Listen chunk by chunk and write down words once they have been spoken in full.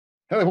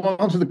Hello,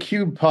 welcome to the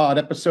Cube Pod,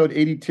 episode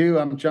 82.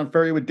 I'm John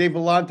Furrier with Dave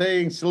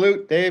Vellante.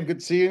 Salute, Dave.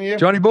 Good seeing you.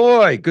 Johnny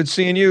boy, good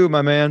seeing you,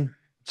 my man.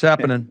 What's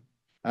happening?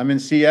 I'm in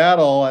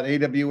Seattle at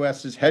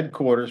AWS's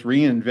headquarters,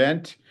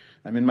 reInvent.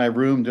 I'm in my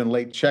room doing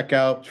late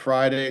checkout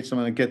Friday, so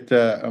I'm going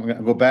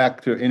to go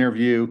back to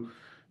interview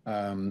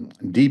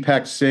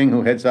Deepak Singh,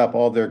 who heads up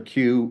all their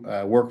Q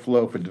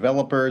workflow for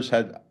developers.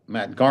 Had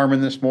Matt Garman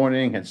this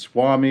morning, had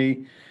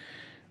Swami,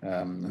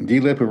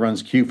 Dilip, who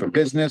runs Q for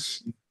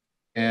business,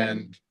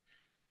 and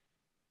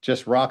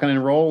just rocking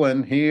and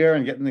rolling here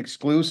and getting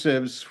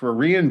exclusives for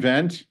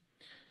reInvent.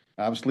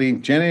 Obviously,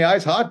 Gen AI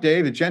is hot,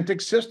 Dave.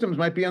 Agentic systems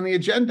might be on the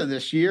agenda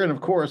this year. And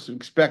of course,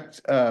 expect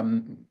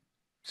some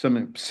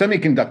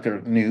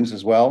semiconductor news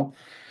as well.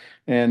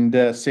 And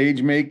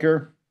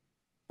SageMaker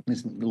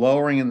is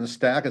lowering in the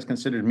stack. It's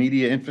considered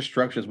media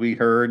infrastructure, as we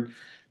heard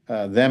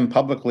them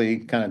publicly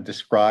kind of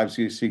described.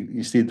 So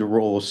you see the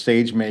role of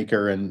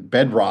SageMaker and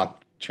Bedrock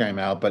chime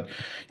out. But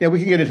yeah, we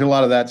can get into a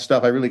lot of that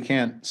stuff. I really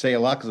can't say a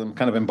lot because I'm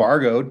kind of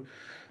embargoed.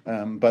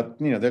 But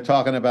they're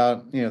talking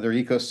about their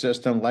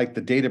ecosystem, like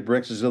the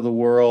Databrickses of the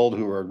world,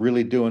 who are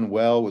really doing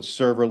well with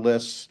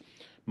serverless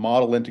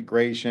model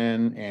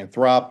integration.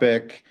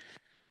 Anthropic,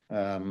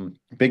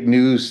 big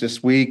news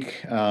this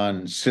week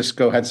on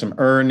Cisco had some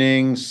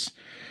earnings.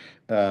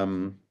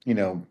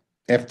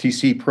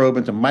 FTC probe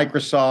into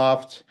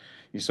Microsoft.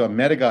 You saw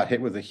Meta got hit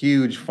with a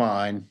huge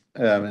fine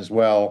as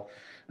well.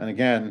 And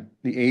again,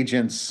 the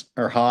agents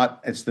are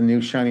hot. It's the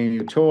new shiny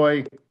new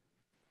toy,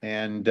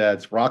 and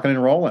it's rocking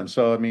and rolling.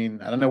 So, I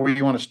mean, I don't know where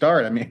you want to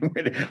start. I mean,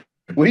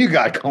 what do you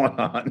got going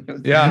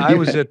on? Yeah, I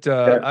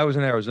was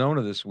in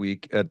Arizona this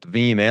week at the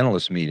Veeam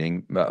analyst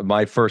meeting,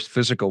 my first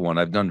physical one.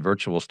 I've done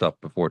virtual stuff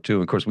before too.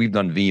 And of course, we've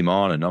done Veeam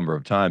on a number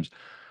of times.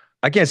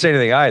 I can't say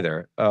anything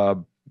either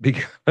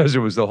because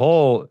it was the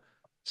whole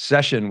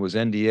session was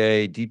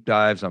NDA, deep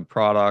dives on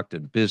product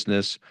and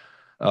business.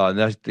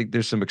 And I think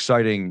there's some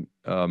exciting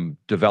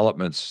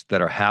developments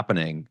that are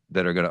happening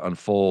that are going to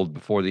unfold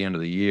before the end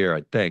of the year,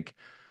 I think.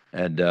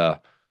 And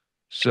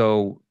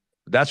so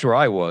that's where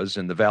I was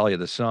in the Valley of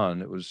the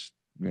Sun. It was,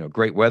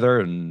 great weather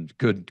and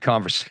good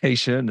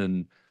conversation,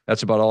 and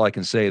that's about all I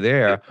can say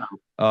there.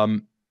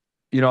 I've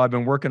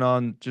been working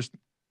on just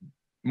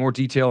more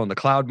detail in the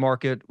cloud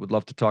market. Would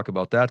love to talk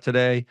about that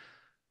today.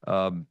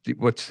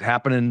 What's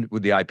happening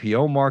with the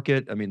IPO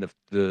market? I mean,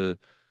 the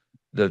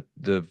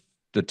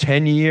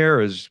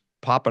 10-year is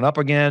popping up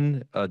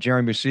again.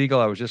 Jeremy Siegel,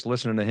 I was just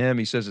listening to him.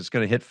 He says it's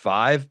going to hit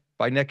 5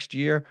 by next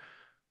year,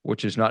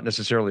 which is not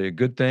necessarily a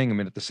good thing. I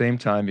mean, at the same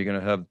time, you're going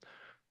to have,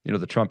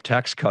 the Trump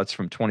tax cuts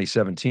from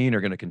 2017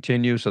 are going to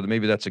continue. So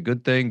maybe that's a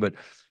good thing. But,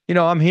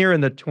 I'm hearing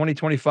that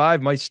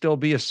 2025 might still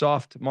be a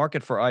soft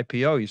market for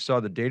IPO. You saw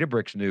the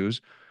Databricks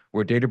news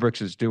where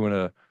Databricks is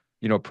doing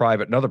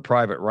another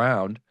private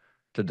round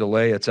to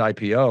delay its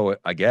IPO,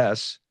 I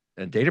guess.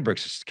 And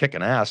Databricks is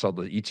kicking ass. All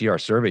the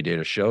ETR survey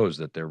data shows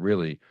that they're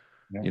really,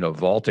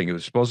 vaulting. It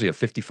was supposedly a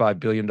 $55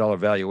 billion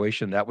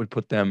valuation. That would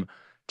put them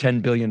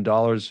 $10 billion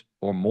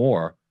or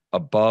more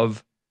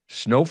above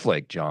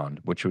Snowflake, John,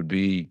 which would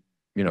be,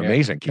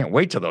 amazing. Can't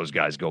wait till those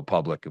guys go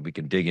public and we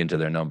can dig into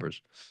their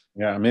numbers.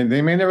 Yeah, I mean,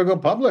 they may never go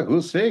public.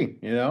 We'll see,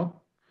 who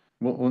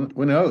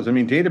knows? I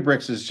mean,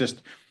 Databricks is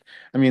just,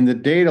 the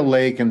data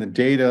lake and the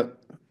data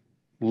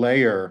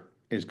layer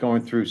is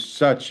going through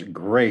such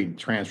great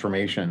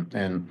transformation.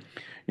 And,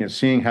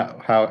 seeing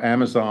how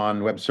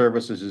Amazon Web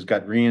Services has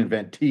got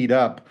reInvent teed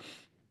up.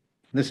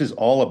 This is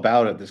all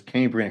about it, this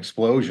Cambrian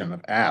explosion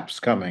of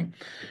apps coming.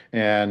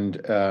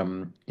 And,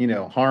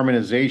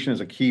 harmonization is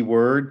a key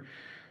word.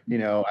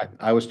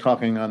 I was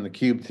talking on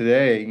theCUBE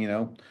today,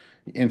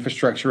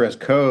 infrastructure as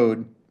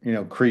code,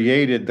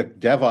 created the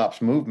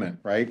DevOps movement,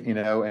 right?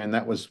 And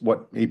that was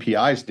what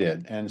APIs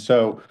did. And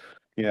so,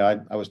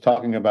 I was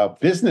talking about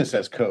business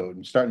as code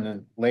and starting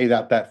to lay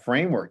out that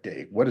framework,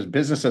 Dave. What does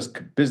business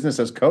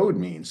as code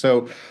mean?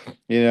 So,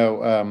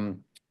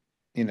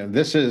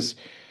 this is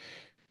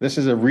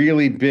a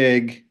really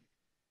big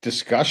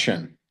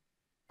discussion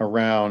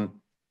around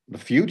the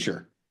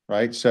future,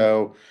 right?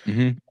 So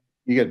you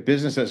get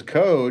business as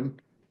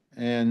code,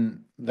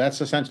 and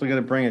that's essentially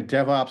going to bring a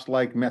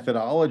DevOps-like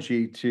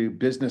methodology to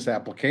business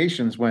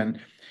applications when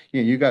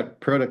you got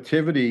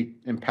productivity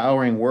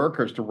empowering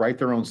workers to write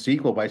their own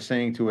SQL by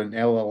saying to an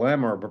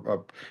LLM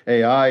or a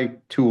AI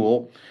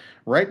tool,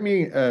 write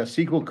me a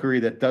SQL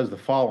query that does the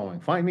following.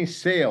 Find me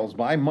sales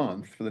by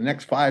month for the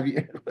next 5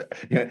 years.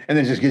 And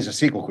then just gives a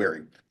SQL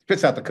query.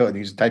 Spits out the code and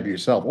you just type it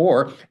yourself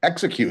or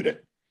execute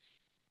it.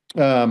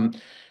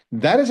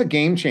 That is a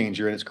game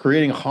changer, and it's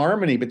creating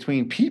harmony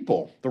between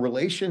people. The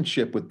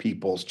relationship with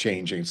people is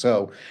changing.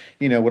 So,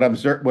 what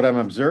I'm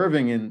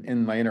observing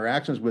in my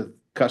interactions with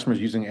customers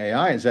using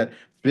AI is that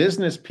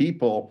business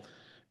people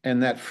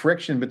and that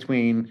friction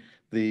between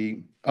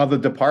the other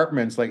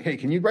departments, like, hey,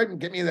 can you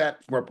get me that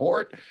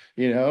report?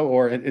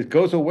 Or it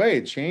goes away,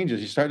 it changes.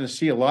 You're starting to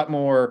see a lot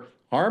more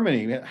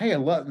harmony. Hey, a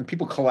lot of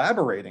people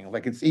collaborating.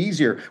 Like, it's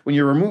easier when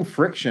you remove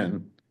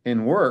friction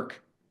in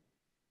work.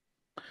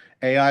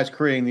 AI is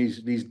creating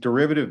these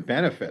derivative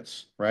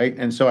benefits, right?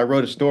 And so I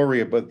wrote a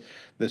story about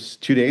this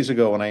 2 days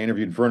ago when I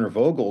interviewed Werner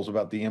Vogels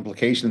about the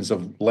implications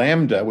of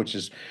Lambda, which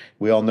is,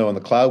 we all know in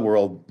the cloud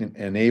world,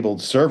 enabled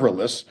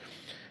serverless.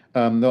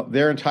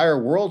 Their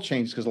entire world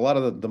changed because a lot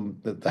of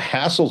the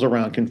hassles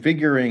around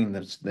configuring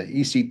the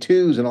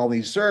EC2s and all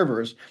these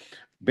servers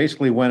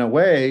basically went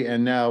away.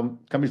 And now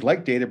companies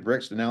like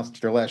Databricks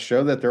announced their last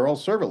show that they're all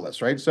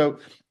serverless, right? So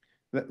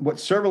what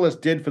serverless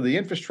did for the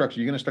infrastructure,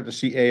 you're going to start to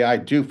see AI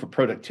do for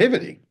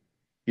productivity.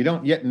 You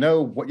don't yet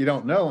know what you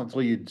don't know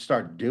until you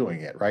start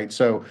doing it, right?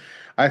 So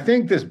I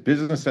think this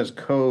business as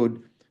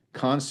code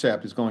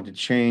concept is going to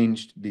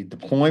change the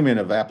deployment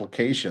of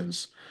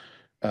applications,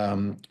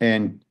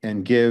 and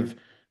give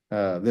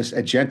this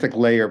agentic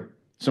layer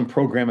some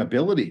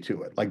programmability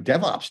to it, like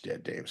DevOps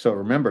did, Dave. So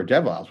remember,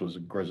 DevOps was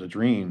a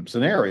dream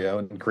scenario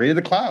and created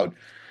the cloud.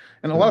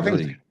 And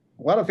Really,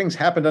 a lot of things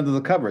happened under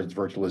the covers.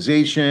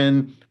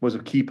 Virtualization was a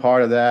key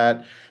part of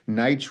that.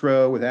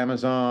 Nitro with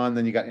Amazon,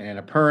 then you got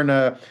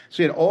Annapurna.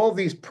 So you had all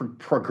these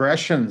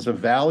progressions of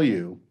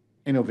value,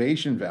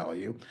 innovation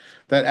value,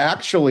 that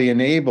actually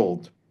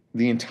enabled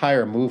the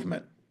entire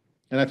movement.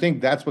 And I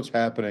think that's what's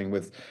happening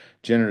with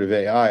generative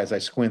AI as I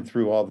squint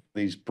through all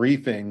these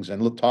briefings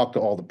and talk to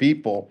all the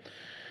people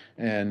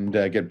and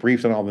get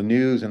briefed on all the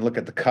news and look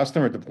at the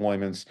customer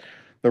deployments.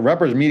 The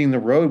rubber's meeting the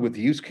road with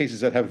the use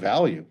cases that have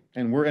value.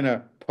 And we're in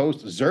a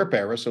post-ZERP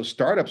era, so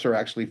startups are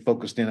actually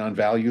focused in on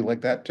value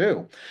like that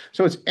too.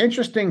 So it's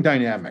interesting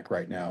dynamic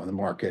right now in the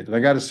market. And I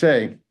got to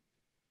say,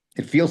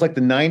 it feels like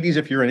the 90s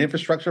if you're an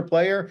infrastructure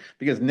player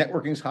because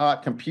networking's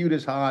hot, compute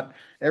is hot,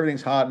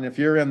 everything's hot. And if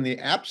you're in the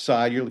app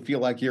side, you feel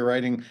like you're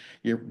writing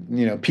your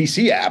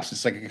PC apps.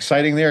 It's like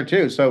exciting there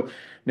too. So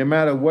no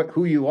matter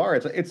who you are,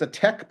 it's a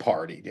tech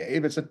party,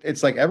 Dave.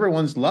 It's like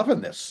everyone's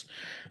loving this.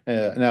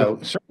 Now,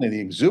 certainly the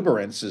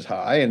exuberance is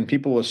high and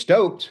people are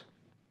stoked,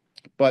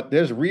 but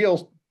there's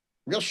real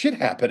shit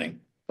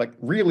happening, like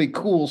really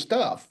cool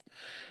stuff.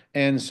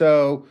 And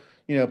so,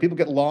 people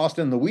get lost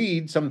in the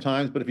weeds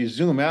sometimes, but if you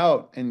zoom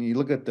out and you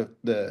look at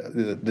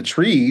the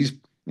trees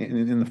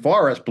in the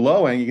forest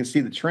blowing, you can see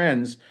the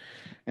trends.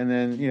 And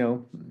then,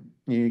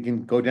 you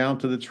can go down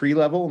to the tree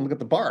level and look at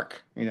the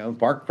bark,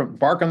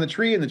 bark on the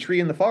tree and the tree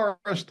in the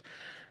forest.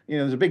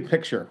 There's a big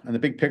picture. And the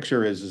big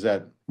picture is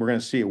that we're going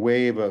to see a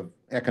wave of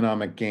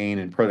economic gain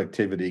and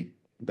productivity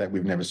that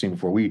we've never seen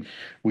before. We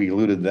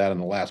alluded to that in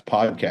the last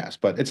podcast,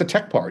 but it's a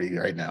tech party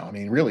right now. I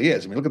mean, it really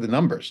is. I mean, look at the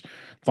numbers.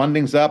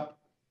 Funding's up.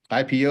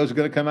 IPOs are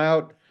going to come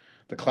out.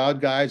 The cloud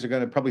guys are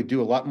going to probably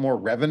do a lot more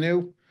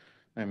revenue.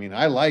 I mean,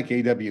 I like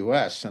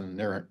AWS and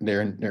their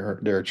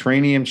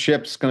Trainium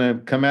chips going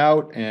to come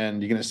out,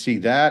 and you're going to see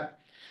that.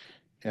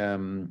 You're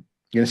going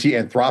to see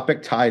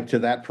Anthropic tied to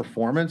that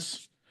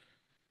performance,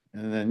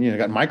 and then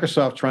got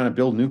Microsoft trying to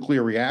build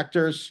nuclear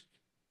reactors.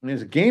 I mean,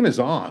 the game is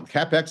on.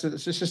 CapEx.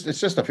 It's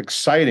just an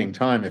exciting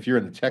time if you're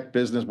in the tech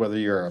business, whether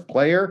you're a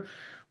player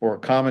or a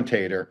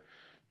commentator.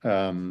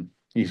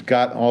 He's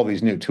got all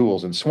these new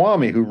tools. And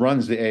Swami, who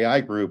runs the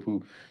AI group,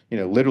 who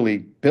literally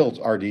built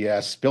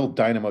RDS, built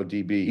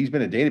DynamoDB. He's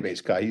been a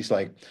database guy. He's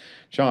like,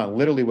 Sean,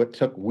 literally what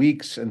took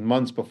weeks and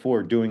months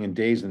before doing in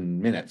days and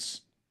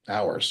minutes,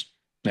 hours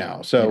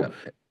now. So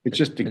it's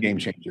just a game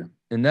changer.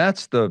 And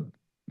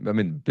I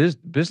mean,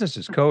 business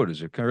as code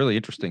is a really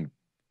interesting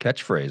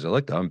catchphrase. I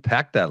like to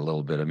unpack that a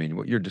little bit. I mean,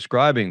 what you're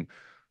describing,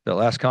 that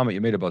last comment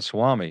you made about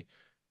Swami,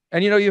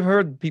 and you've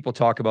heard people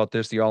talk about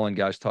this. The All-In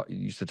guys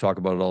used to talk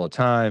about it all the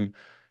time.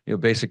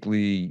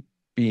 Basically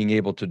being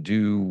able to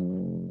do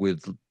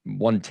with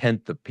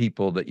 1/10 the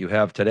people that you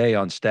have today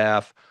on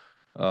staff,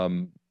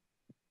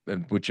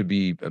 which would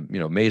be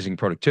amazing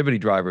productivity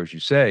driver, as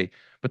you say.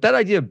 But that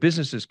idea of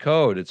business as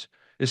code, it's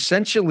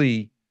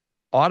essentially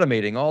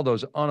automating all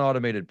those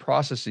unautomated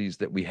processes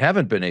that we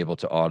haven't been able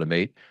to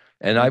automate.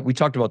 And we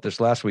talked about this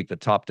last week, the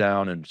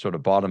top-down and sort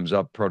of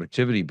bottoms-up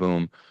productivity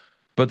boom.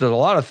 But there's a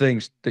lot of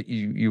things that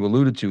you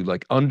alluded to,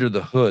 like under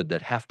the hood,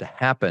 that have to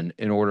happen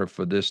in order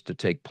for this to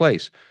take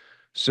place.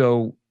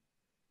 So,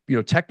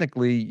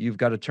 technically, you've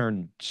got to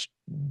turn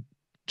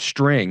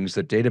strings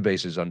that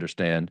databases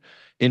understand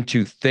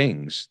into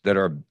things that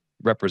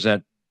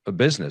represent a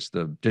business,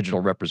 the digital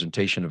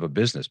representation of a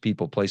business,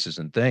 people, places,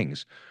 and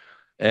things.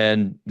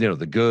 And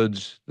the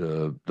goods,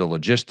 the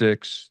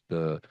logistics,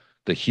 the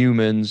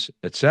humans,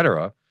 et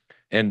cetera.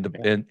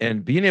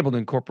 And being able to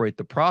incorporate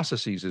the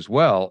processes as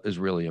well is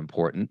really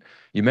important.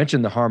 You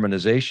mentioned the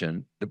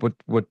harmonization.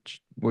 What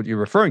you're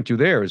referring to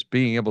there is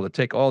being able to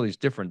take all these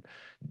different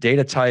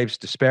data types,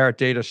 disparate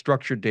data,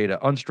 structured data,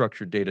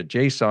 unstructured data,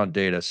 JSON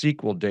data,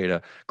 SQL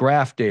data,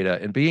 graph data,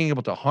 and being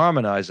able to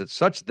harmonize it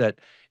such that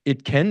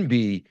it can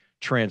be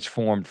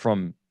transformed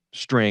from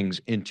strings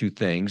into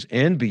things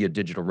and be a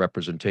digital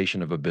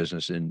representation of a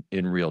business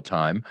in real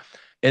time.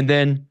 And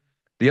then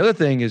the other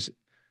thing is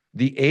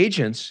the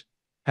agents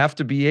have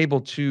to be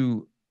able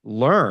to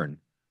learn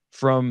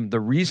from the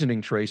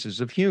reasoning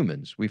traces of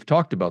humans. We've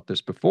talked about this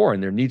before,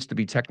 and there needs to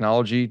be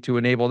technology to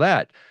enable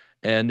that.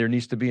 And there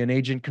needs to be an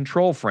agent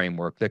control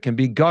framework that can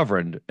be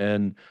governed.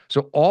 And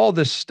so all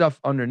this stuff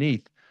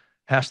underneath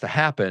has to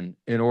happen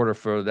in order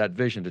for that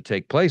vision to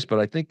take place. But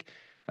I think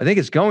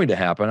it's going to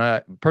happen.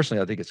 I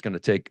think it's going to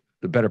take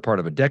the better part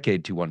of a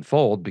decade to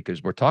unfold,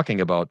 because we're talking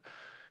about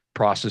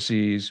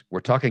processes, we're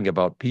talking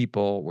about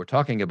people, we're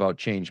talking about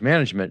change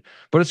management,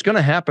 but it's going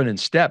to happen in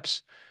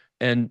steps.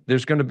 And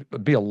there's going to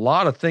be a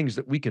lot of things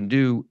that we can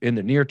do in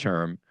the near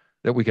term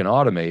that we can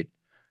automate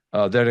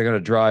that are going to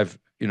drive,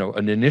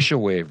 an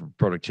initial wave of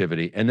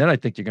productivity. And then I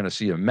think you're going to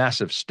see a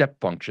massive step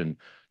function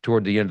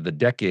toward the end of the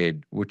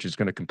decade, which is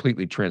going to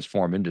completely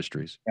transform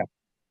industries. Yeah.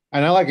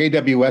 And I like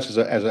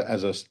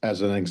AWS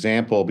as an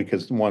example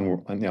because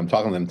one, I'm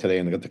talking to them today,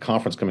 and they got the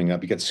conference coming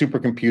up. You got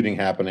supercomputing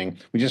happening.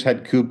 We just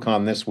had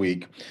KubeCon this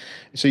week,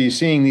 so you're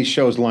seeing these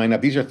shows line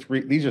up. These are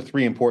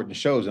three important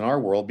shows in our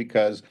world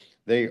because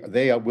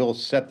they will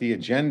set the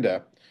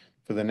agenda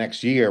for the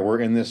next year. We're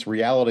in this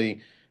reality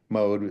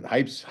mode.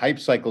 Hype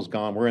cycle's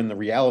gone. We're in the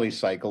reality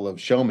cycle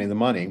of show me the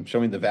money, show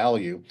me the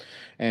value.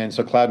 And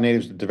so cloud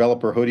natives, the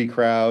developer hoodie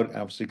crowd,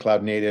 obviously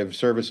cloud native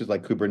services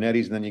like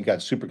Kubernetes, and then you got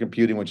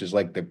supercomputing, which is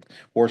like the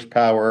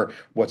horsepower,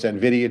 what's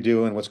NVIDIA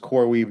doing, what's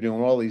CoreWeave doing,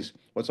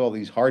 what's all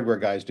these hardware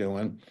guys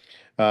doing.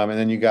 And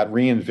then you got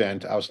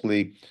reInvent,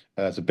 obviously,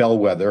 as a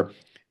bellwether.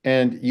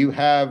 And you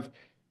have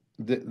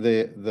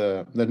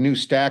the new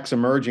stacks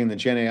emerging, the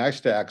Gen AI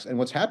stacks. And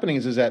what's happening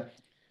is that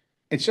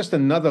it's just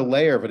another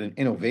layer of an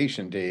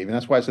innovation, Dave. And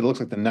that's why I said it looks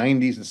like the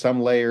 90s in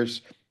some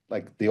layers,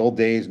 like the old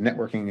days,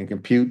 networking and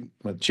compute,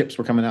 when chips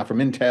were coming out from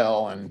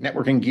Intel and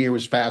networking gear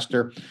was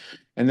faster.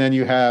 And then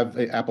you have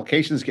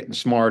applications getting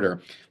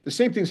smarter. The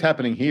same thing's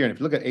happening here. And if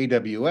you look at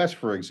AWS,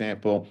 for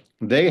example,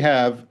 they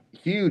have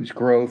huge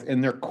growth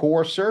in their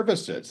core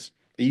services,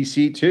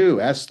 EC2,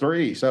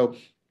 S3. So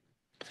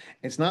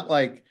it's not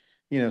like,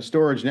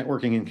 storage,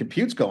 networking, and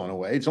compute's going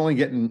away. It's only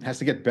has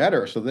to get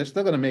better. So they're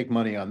still going to make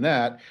money on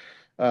that.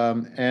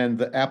 And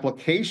the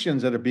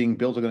applications that are being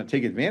built are going to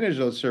take advantage of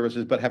those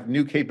services, but have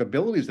new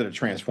capabilities that are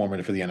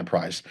transformative for the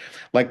enterprise,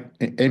 like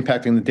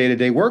impacting the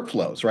day-to-day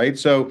workflows, right?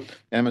 So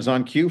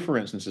Amazon Q, for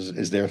instance,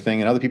 is their thing,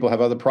 and other people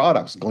have other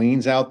products.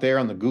 Glean's out there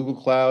on the Google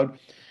Cloud.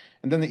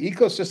 And then the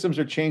ecosystems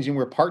are changing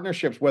where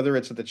partnerships, whether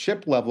it's at the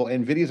chip level,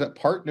 NVIDIA's a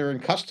partner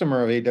and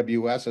customer of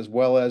AWS, as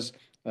well as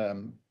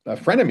a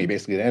frenemy,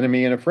 basically, an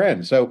enemy and a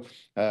friend. So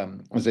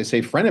as they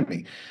say,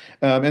 frenemy.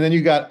 And then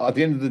you got, at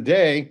the end of the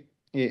day,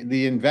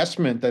 the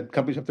investment that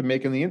companies have to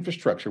make in the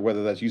infrastructure,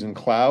 whether that's using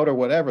cloud or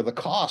whatever, the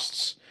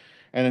costs.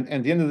 And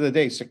at the end of the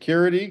day,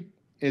 security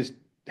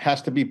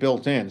has to be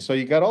built in. So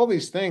you got all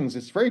these things.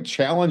 It's very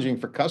challenging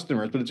for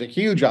customers, but it's a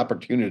huge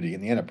opportunity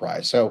in the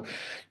enterprise. So,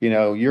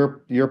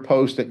 your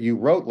post that you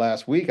wrote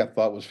last week, I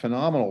thought was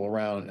phenomenal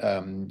around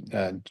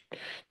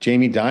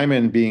Jamie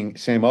Dimon being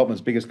Sam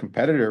Altman's biggest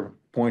competitor,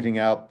 pointing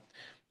out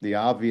the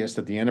obvious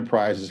that the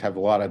enterprises have a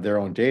lot of their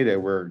own data,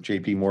 where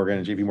JP Morgan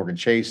and JP Morgan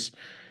Chase,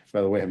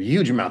 by the way, have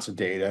huge amounts of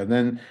data. And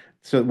then,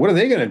 so what are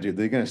they going to do?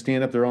 They're going to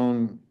stand up their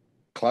own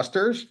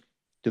clusters?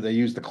 Do they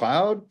use the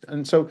cloud?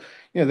 And so,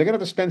 they're going to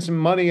have to spend some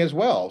money as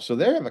well. So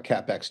they have a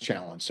CapEx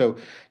challenge. So,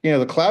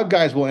 the cloud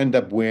guys will end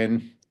up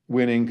winning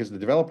because the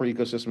developer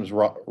ecosystem is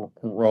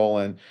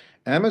rolling.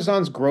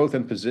 Amazon's growth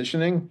and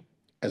positioning,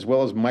 as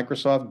well as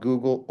Microsoft,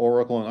 Google,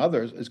 Oracle, and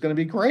others, is going to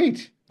be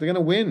great. They're going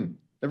to win.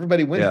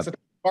 Everybody wins. Yeah. It's a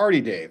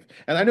party, Dave.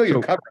 And I know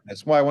you're covering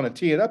this. Why I want to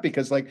tee it up,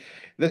 because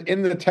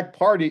in the tech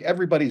party,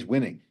 everybody's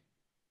winning.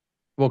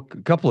 Well,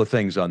 a couple of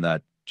things on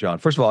that, John.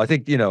 First of all, I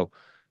think,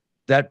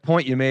 that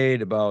point you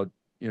made about,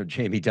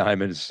 Jamie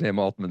Dimon is Sam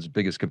Altman's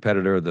biggest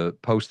competitor, the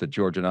post that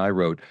George and I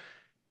wrote,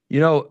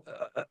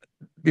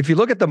 if you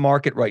look at the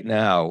market right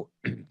now,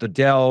 the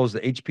Dells, the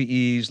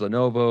HPEs,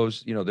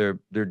 Lenovo's,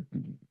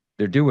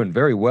 they're doing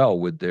very well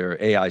with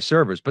their AI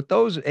servers, but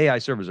those AI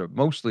servers are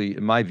mostly,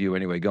 in my view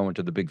anyway, going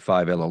to the big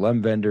 5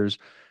 LLM vendors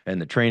and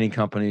the training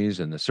companies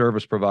and the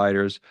service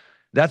providers.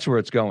 That's where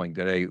it's going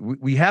today.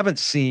 We haven't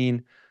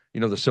seen,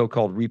 the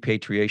so-called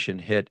repatriation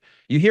hit.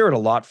 You hear it a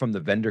lot from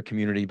the vendor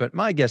community, but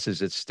my guess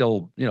is it's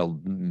still,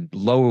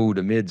 low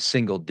to mid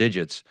single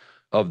digits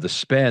of the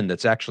spend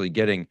that's actually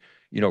getting,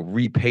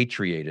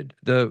 repatriated.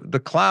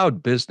 The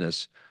cloud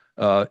business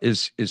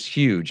is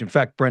huge. In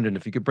fact, Brendan,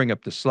 if you could bring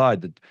up the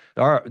slide, that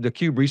the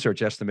Cube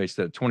research estimates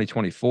that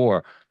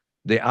 2024,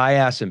 the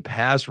IaaS and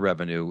PaaS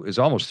revenue is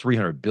almost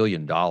 $300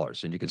 billion.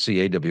 And you can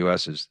see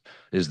AWS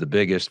is the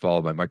biggest,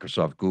 followed by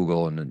Microsoft,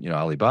 Google, and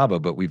Alibaba.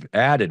 But we've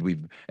added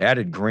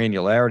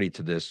granularity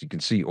to this. You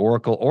can see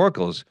Oracle.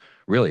 Oracle's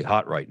really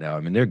hot right now.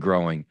 I mean, they're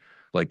growing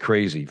like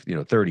crazy,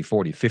 30,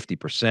 40,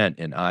 50%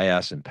 in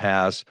IaaS and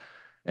PaaS.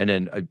 And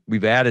then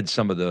we've added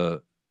some of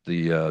the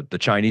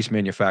Chinese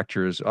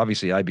manufacturers.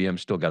 Obviously,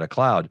 IBM's still got a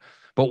cloud.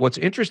 But what's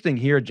interesting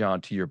here,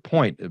 John, to your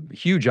point, a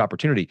huge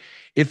opportunity.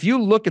 If you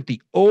look at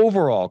the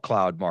overall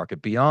cloud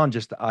market beyond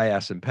just the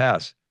IaaS and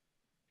PaaS,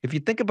 if you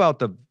think about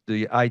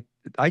the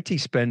IT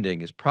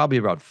spending is probably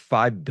about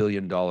 $5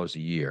 billion a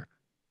year.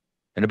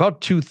 And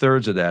about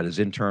 2/3 of that is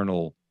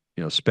internal,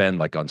 spend,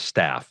 like on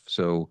staff.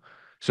 So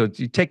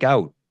you take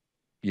out,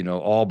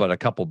 all but a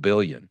couple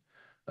billion.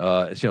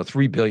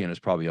 3 billion is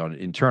probably on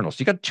internal. So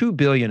you got 2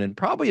 billion, and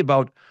probably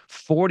about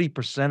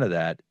 40% of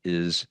that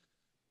is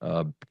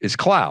is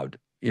cloud.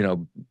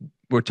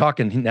 We're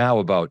talking now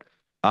about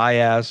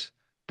IaaS,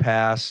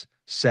 PaaS,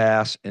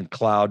 SaaS, and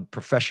cloud,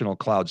 professional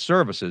cloud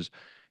services.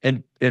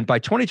 And by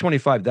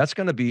 2025, that's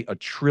going to be $1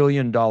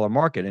 trillion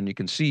market. And you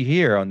can see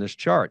here on this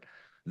chart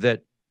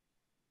that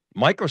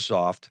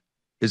Microsoft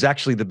is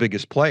actually the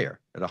biggest player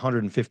at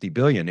 150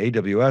 billion.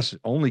 AWS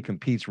only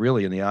competes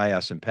really in the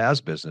IaaS and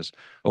PaaS business,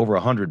 over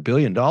 $100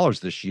 billion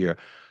this year.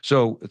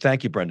 So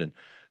thank you, Brendan.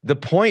 The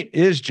point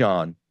is,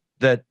 John,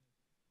 that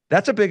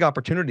that's a big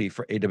opportunity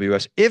for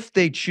AWS if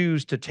they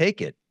choose to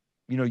take it.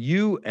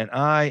 You and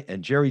I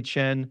and Jerry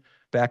Chen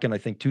back in, I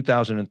think,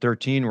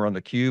 2013 were on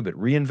theCUBE at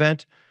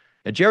reInvent.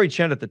 And Jerry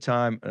Chen at the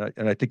time,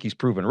 and I think he's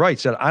proven right,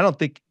 said, I don't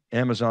think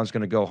Amazon's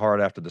going to go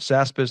hard after the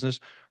SaaS business.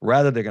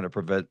 Rather, they're going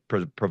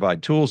to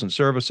provide tools and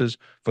services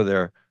for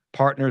their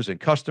partners and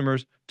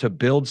customers to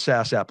build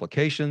SaaS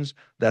applications.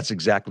 That's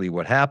exactly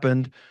what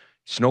happened.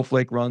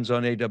 Snowflake runs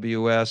on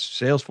AWS,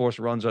 Salesforce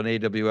runs on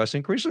AWS.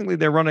 Increasingly,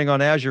 they're running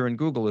on Azure and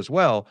Google as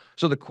well.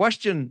 So the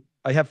question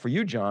I have for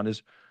you, John,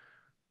 is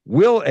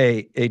will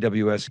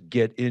AWS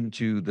get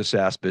into the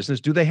SaaS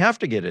business? Do they have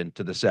to get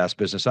into the SaaS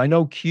business? I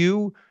know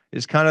Q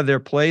is kind of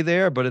their play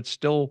there, but it's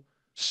still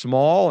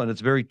small and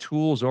it's very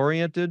tools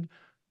oriented.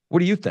 What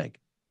do you think?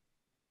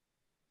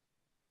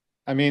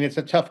 I mean, it's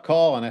a tough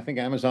call, and I think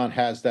Amazon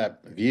has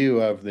that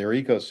view of their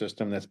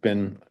ecosystem that's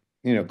been,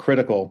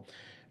 critical.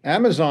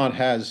 Amazon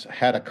has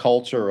had a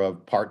culture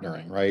of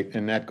partnering, right?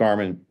 And Matt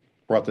Garman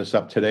brought this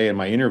up today in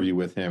my interview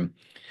with him.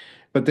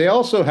 But they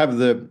also have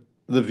the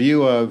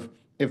view of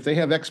if they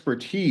have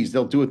expertise,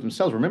 they'll do it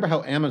themselves. Remember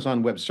how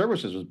Amazon Web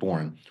Services was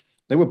born?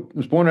 It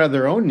was born out of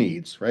their own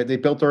needs, right? They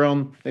built their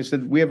own, they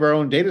said, we have our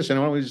own data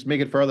center, why don't we just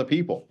make it for other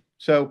people?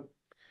 So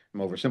I'm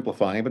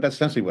oversimplifying, but that's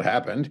essentially what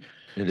happened.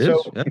 It is.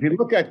 Yeah. If you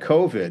look at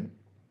COVID,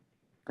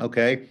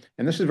 okay,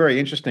 and this is very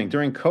interesting.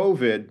 During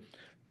COVID,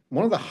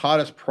 one of the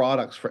hottest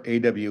products for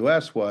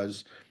AWS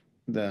was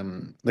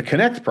the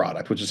Connect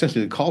product, which is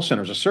essentially the call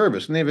center as a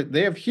service, and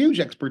they have huge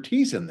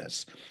expertise in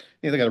this.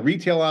 They got a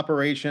retail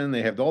operation,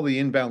 they have all the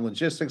inbound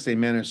logistics, they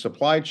manage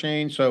supply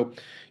chain. So,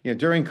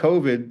 during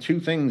COVID, two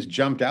things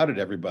jumped out at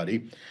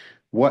everybody.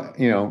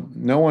 No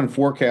one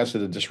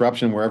forecasted a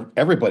disruption where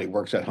everybody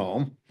works at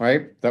home,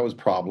 right? That was a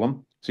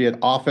problem. So you had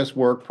office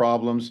work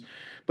problems,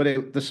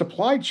 but the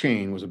supply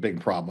chain was a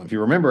big problem. If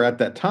you remember at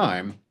that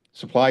time,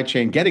 supply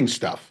chain getting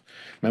stuff.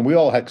 Man, we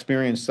all had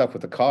experienced stuff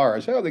with the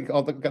cars. Oh, they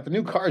got the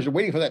new cars. You're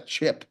waiting for that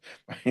chip.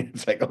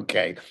 It's like,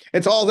 okay,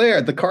 it's all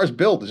there. The car's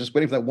built. It's just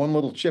waiting for that one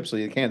little chip so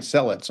you can't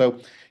sell it. So,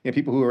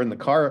 people who were in the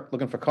car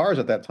looking for cars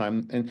at that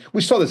time, and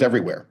we saw this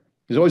everywhere.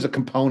 There's always a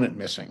component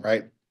missing,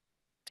 right?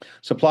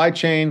 Supply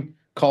chain,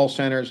 call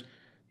centers,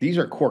 these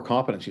are core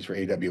competencies for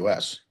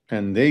AWS,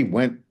 and they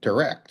went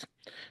direct.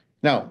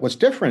 Now, what's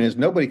different is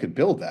nobody could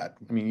build that.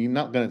 I mean, you're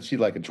not going to see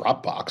like a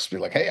Dropbox be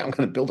like, hey, I'm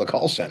going to build a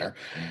call center.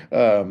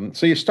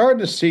 So you're starting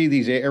to see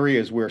these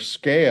areas where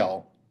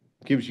scale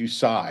gives you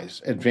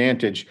size,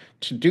 advantage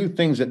to do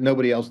things that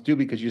nobody else do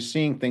because you're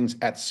seeing things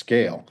at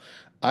scale.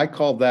 I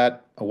called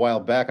that a while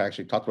back. I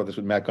actually talked about this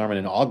with Matt Garman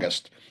in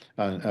August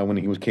when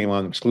he came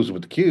on exclusive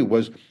with theCUBE,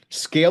 was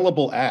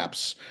scalable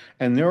apps.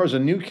 And there was a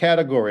new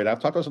category, and I've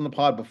talked about this on the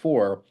pod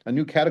before, a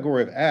new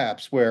category of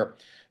apps where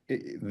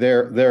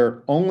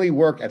they're only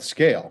work at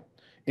scale.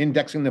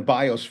 Indexing the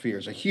biosphere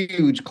is a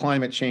huge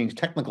climate change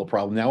technical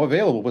problem now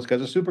available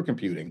because of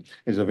supercomputing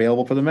is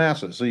available for the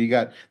masses. So you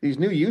got these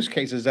new use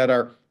cases that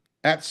are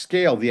at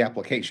scale, the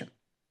application.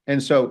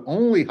 And so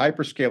only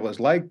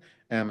hyperscalers like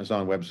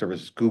Amazon Web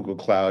Services, Google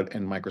Cloud,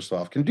 and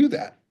Microsoft can do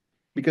that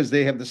because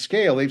they have the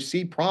scale. They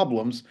see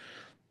problems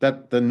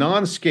that the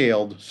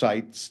non-scaled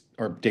sites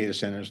or data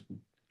centers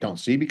don't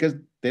see because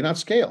they're not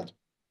scaled.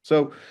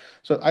 So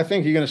I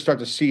think you're going to start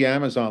to see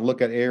Amazon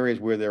look at areas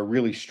where they're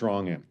really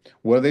strong in.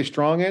 What are they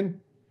strong in?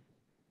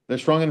 They're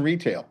strong in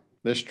retail.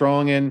 They're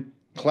strong in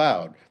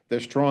cloud. They're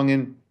strong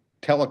in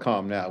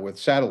telecom now with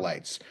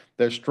satellites.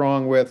 They're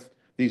strong with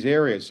these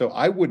areas. So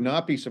I would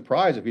not be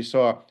surprised if you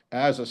saw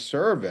as a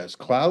service,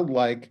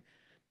 cloud-like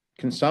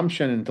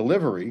consumption and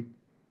delivery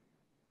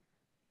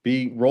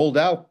be rolled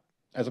out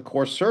as a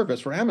core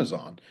service for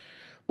Amazon.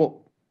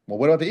 Well,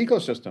 what about the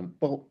ecosystem?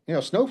 Well,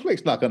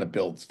 Snowflake's not going to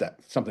build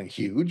something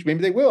huge.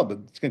 Maybe they will, but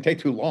it's going to take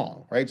too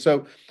long, right?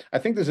 So I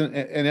think there's an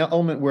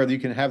element where you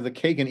can have the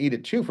cake and eat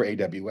it too for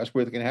AWS,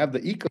 where they can have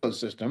the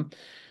ecosystem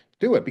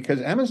do it,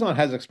 because Amazon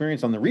has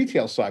experience on the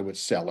retail side with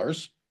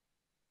sellers,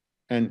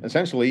 and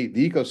essentially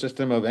the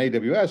ecosystem of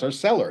AWS are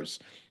sellers.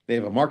 They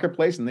have a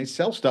marketplace and they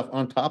sell stuff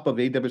on top of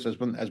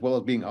AWS as well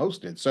as being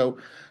hosted.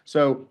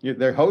 So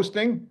they're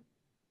hosting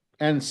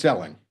and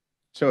selling.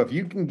 So if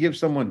you can give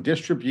someone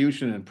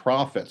distribution and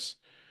profits,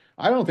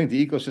 I don't think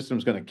the ecosystem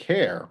is going to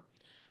care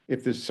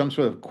if there's some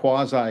sort of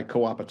quasi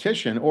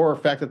co-opetition or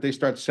the fact that they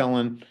start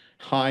selling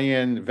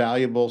high-end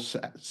valuable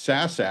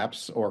SaaS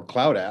apps or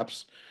cloud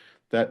apps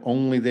that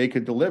only they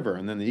could deliver,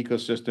 and then the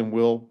ecosystem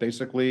will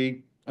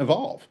basically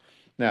evolve.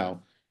 Now,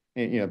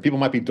 people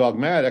might be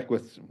dogmatic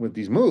with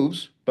these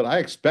moves, but I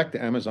expect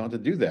Amazon to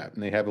do that,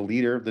 and they have a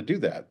leader to do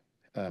that,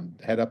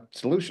 head up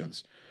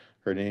solutions.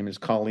 Her name is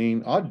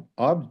Colleen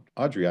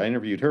Audrey. I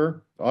interviewed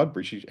her. I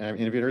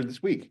interviewed her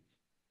this week.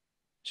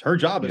 Her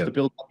job is Yeah. to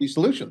build up these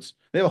solutions.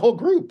 They have a whole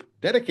group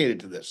dedicated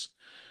to this.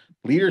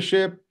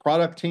 Leadership,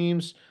 product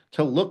teams,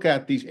 to look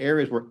at these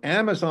areas where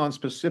Amazon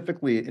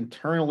specifically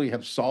internally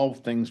have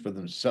solved things for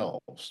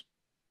themselves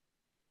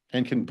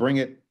and can bring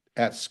it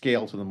at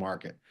scale to the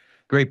market.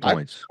 Great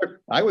points.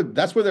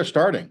 That's where they're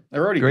starting.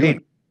 They're already doing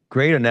it.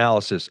 Great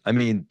analysis. I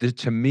mean,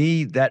 to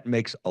me, that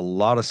makes a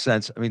lot of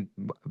sense. I mean,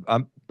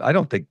 I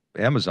don't think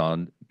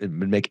Amazon, it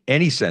would make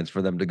any sense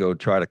for them to go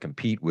try to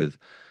compete with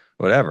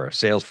whatever,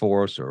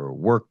 Salesforce or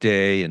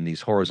Workday and these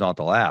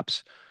horizontal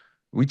apps.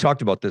 We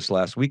talked about this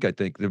last week, I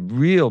think. The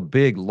real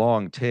big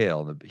long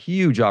tail, the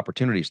huge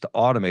opportunities to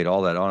automate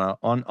all that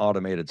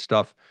unautomated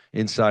stuff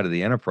inside of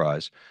the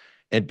enterprise,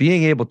 and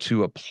being able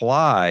to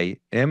apply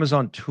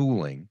Amazon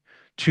tooling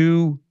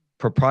to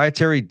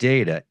proprietary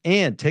data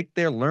and take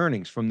their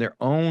learnings from their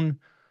own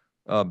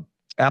uh,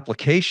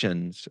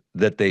 applications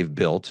that they've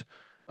built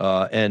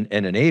and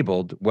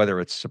enabled, whether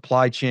it's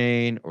supply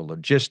chain or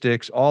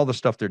logistics, all the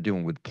stuff they're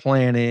doing with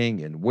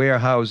planning and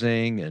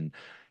warehousing. And,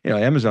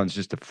 Amazon's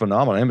just a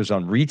phenomenal,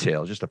 Amazon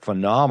retail is just a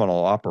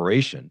phenomenal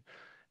operation.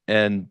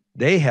 And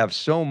they have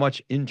so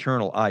much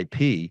internal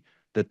IP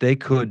that they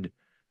could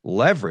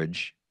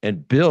leverage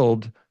and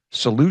build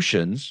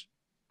solutions.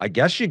 I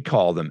guess you'd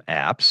call them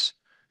apps,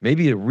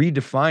 maybe a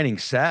redefining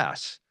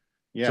SaaS.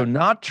 Yeah. So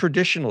not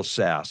traditional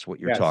SaaS,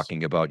 what you're Yes.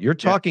 talking about. You're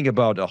talking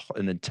about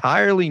an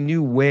entirely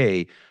new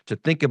way to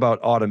think about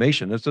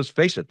automation. Let's just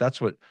face it.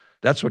 That's what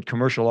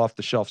commercial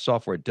off-the-shelf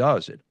software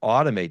does. It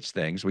automates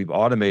things. We've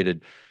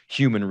automated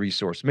human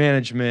resource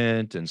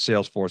management and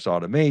Salesforce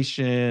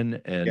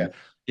automation and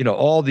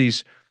all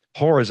these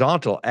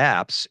horizontal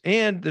apps.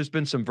 And there's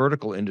been some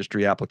vertical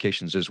industry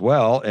applications as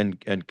well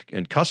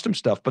and custom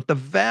stuff. But the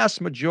vast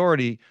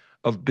majority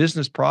of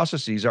business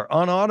processes are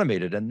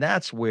unautomated, and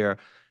that's where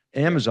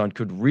Amazon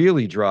could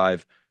really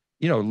drive,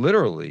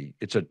 literally,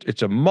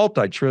 it's a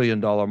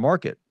multi-trillion-dollar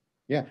market.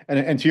 Yeah,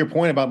 and to your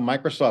point about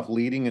Microsoft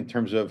leading in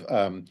terms of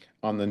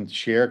on the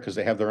share because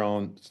they have their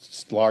own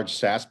large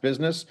SaaS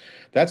business,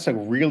 that's a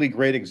really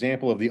great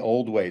example of the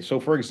old way. So,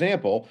 for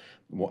example,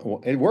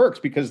 it works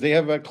because they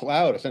have a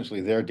cloud, essentially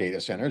their data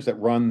centers that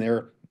run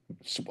their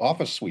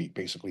Office suite,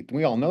 basically.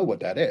 We all know what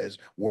that is.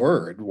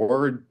 Word,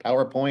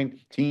 PowerPoint,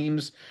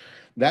 Teams.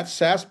 That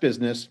SaaS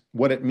business,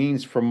 what it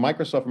means from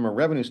Microsoft from a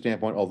revenue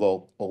standpoint,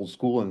 although old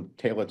school and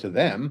tailored to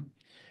them,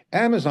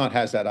 Amazon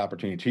has that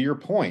opportunity. To your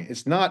point,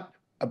 it's not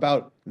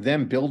about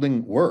them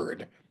building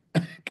Word.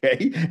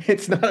 Okay.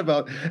 It's not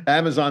about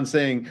Amazon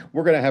saying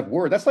we're going to have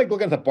Word. That's like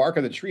looking at the bark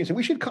of the tree and saying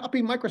we should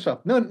copy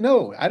Microsoft.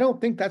 No, I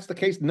don't think that's the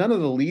case. None of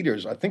the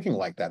leaders are thinking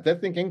like that. They're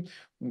thinking,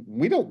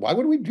 why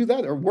would we do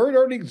that? Or Word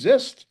already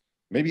exists.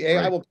 Maybe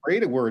AI will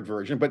create a Word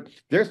version, but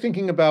they're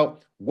thinking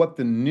about what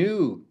the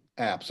new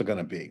apps are going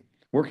to be.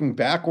 Working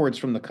backwards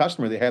from the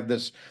customer, they have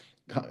this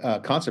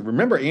concept.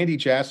 Remember Andy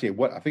Jassy,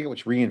 I forget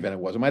which reInvent it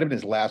was. It might have been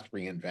his last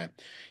reInvent.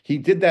 He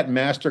did that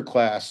master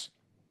class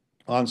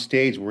on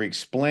stage where he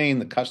explained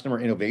the customer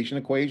innovation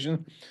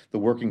equation, the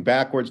working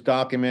backwards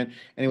document,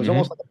 and it was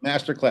almost like a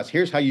master class.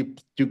 Here's how you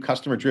do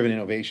customer-driven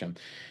innovation.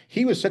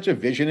 He was such a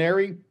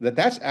visionary that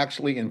that's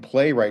actually in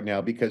play right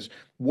now because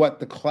what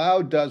the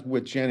cloud does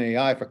with Gen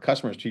AI for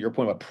customers, to your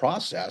point about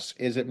process,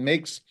 is it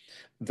makes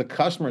the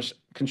customers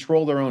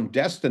control their own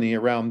destiny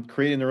around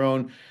creating their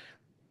own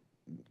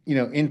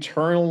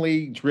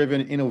internally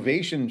driven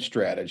innovation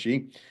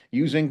strategy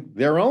using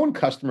their own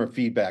customer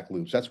feedback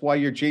loops. That's why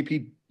your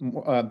JP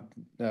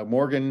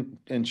Morgan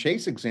and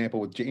Chase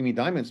example with Jamie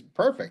Dimon's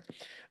perfect.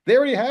 They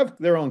already have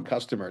their own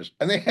customers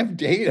and they have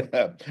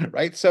data,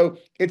 right? So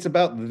it's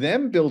about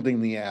them building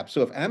the app.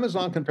 So if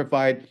Amazon can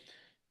provide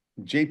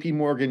JP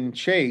Morgan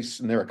Chase,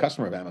 and they're a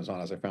customer of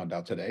Amazon, as I found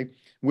out today,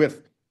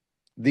 with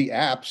the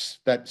apps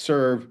that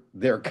serve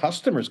their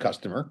customer's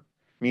customer,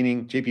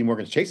 meaning JP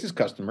Morgan Chase's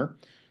customer,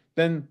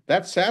 then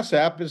that SaaS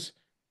app is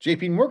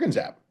JP Morgan's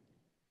app.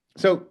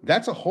 So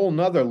that's a whole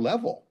nother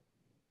level.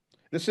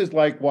 This is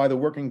like why the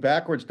working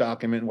backwards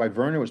document, why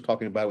Werner was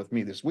talking about it with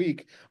me this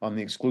week on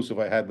the exclusive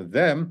I had with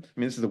them. I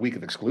mean, this is the week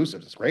of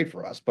exclusives. It's great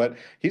for us. But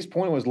his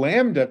point was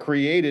Lambda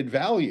created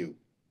value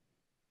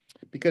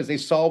because they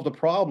solved a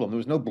problem. There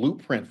was no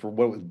blueprint for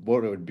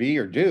what it would be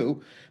or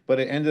do, but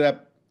it ended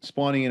up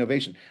spawning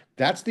innovation.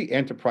 That's the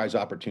enterprise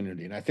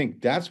opportunity. And I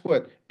think that's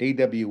what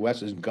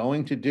AWS is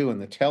going to do.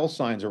 And the tell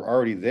signs are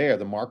already there.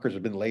 The markers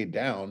have been laid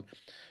down.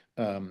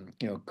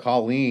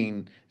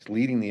 Colleen is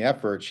leading the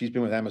effort. She's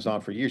been with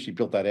Amazon for years. She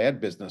built that ad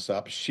business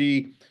up.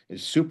 She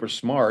is super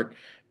smart.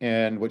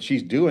 And what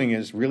she's doing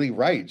is really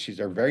right.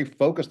 They're very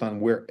focused on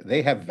where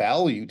they have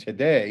value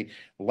today,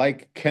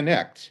 like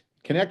Connect.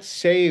 Connect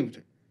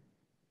saved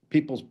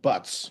people's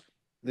butts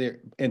there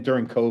and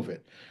during COVID.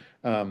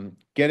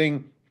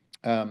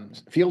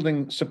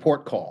 Fielding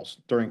support calls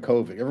during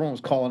COVID. Everyone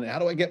was calling, how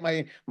do I get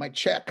my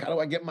check? How do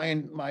I get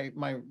my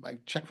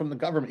check from the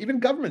government? Even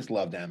governments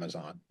loved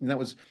Amazon. And that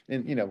was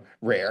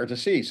rare to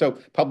see. So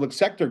public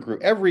sector grew.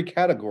 Every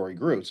category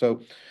grew.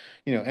 So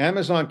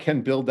Amazon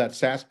can build that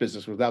SaaS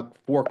business without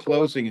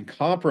foreclosing and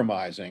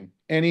compromising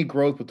any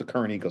growth with the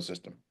current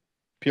ecosystem,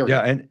 Yeah,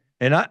 period.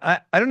 and I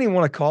don't even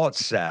want to call it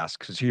SaaS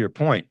because to your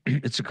point,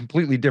 it's a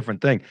completely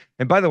different thing.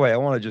 And by the way, I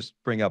want to just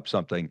bring up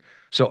something.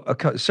 So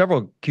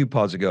several CUBE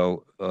pods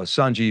ago,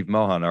 Sanjeev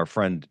Mohan, our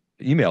friend,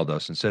 emailed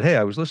us and said, "Hey,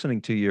 I was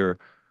listening to your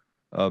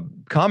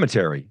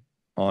commentary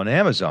on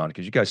Amazon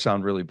because you guys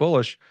sound really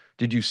bullish.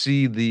 Did you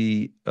see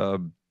the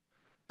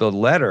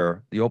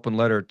letter, the open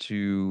letter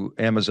to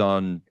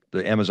Amazon,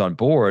 the Amazon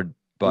board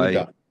Blue by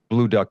Duck.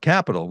 Blue Duck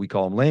Capital? We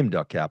call them Lame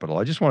Duck Capital.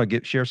 I just want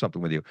to share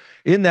something with you.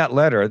 In that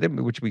letter,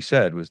 which we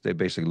said was they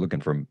basically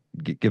looking for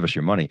give us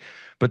your money,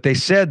 but they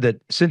said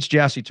that since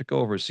Jassy took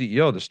over as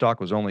CEO, the stock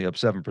was only up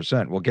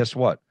 7%. Well, guess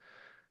what?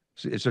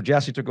 So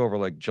Jassy took over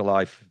like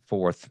July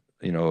 4th,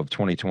 of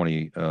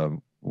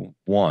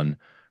 2021,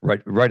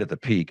 right at the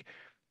peak.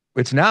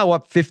 It's now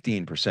up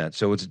 15%.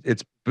 So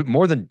it's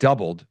more than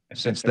doubled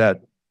since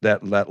that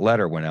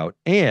letter went out.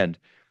 And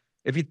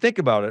if you think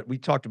about it, we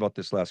talked about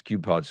this last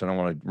CUBE pod, so I don't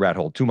want to rat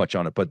hole too much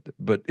on it, but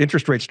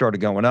interest rates started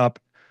going up.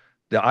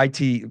 The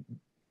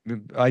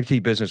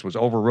IT business was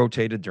over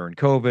rotated during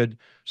COVID,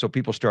 so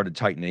people started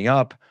tightening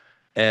up.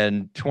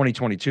 And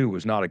 2022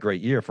 was not a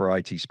great year for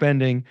IT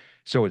spending,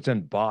 so it's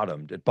then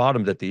bottomed. It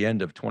bottomed at the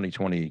end of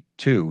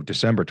 2022,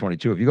 December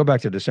 22. If you go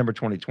back to December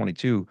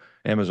 2022,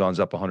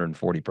 Amazon's up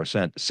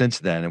 140% since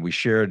then. And we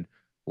shared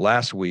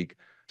last week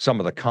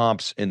some of the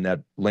comps in that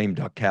lame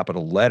duck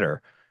capital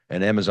letter,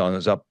 and Amazon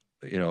is up,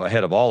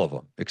 ahead of all of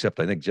them, except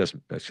I think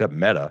except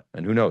Meta,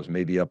 and who knows,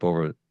 maybe up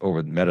over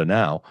Meta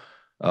now.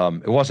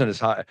 It wasn't as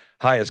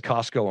high as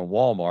Costco and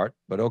Walmart,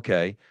 but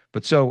okay.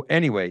 But so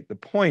anyway, the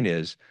point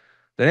is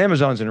that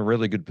Amazon's in a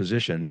really good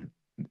position,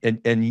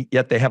 and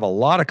yet they have a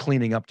lot of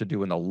cleaning up to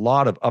do and a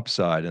lot of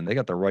upside, and they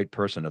got the right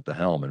person at the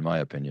helm, in my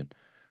opinion.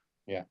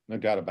 Yeah, no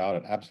doubt about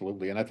it.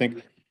 Absolutely. And I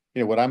think,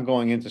 what I'm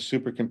going into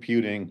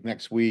supercomputing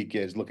next week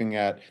is looking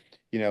at,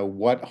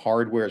 what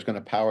hardware is going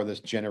to power this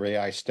Gen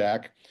AI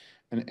stack,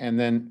 and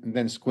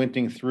then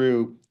squinting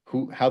through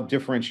how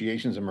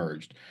differentiations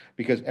emerged,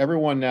 because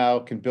everyone now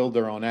can build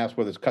their own apps,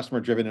 whether it's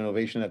customer-driven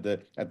innovation at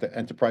the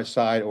enterprise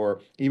side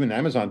or even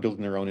Amazon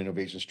building their own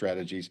innovation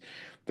strategies.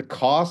 The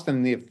cost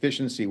and the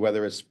efficiency,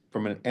 whether it's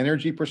from an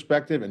energy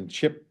perspective and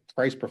chip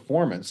price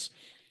performance,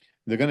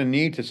 they're going to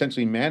need to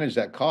essentially manage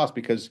that cost,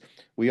 because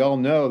we all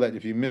know that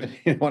if you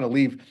want to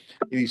leave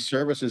these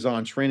services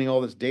on training all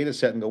this data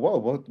set and go,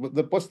 whoa,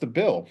 what's the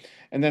bill?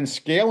 And then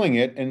scaling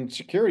it and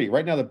security.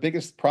 Right now, the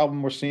biggest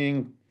problem we're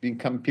seeing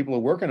people are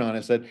working on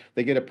is that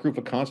they get a proof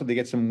of concept, they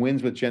get some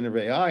wins with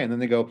generative AI, and then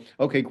they go,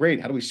 okay,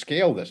 great, how do we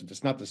scale this?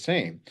 It's not the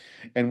same.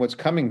 And what's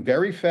coming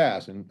very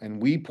fast,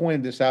 and we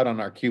pointed this out on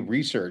our CUBE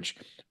research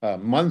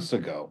months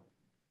ago,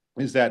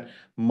 is that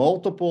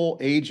multiple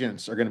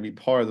agents are going to be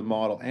part of the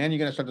model, and you're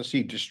going to start to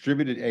see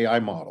distributed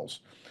AI models.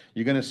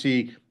 You're going to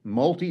see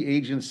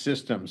multi-agent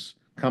systems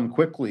come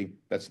quickly.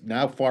 That's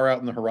now far out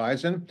in the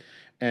horizon,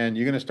 and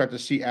you're going to start to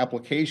see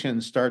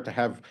applications start to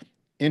have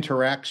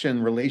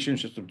interaction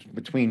relationships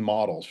between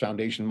models,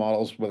 foundation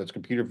models, whether it's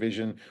computer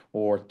vision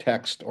or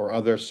text or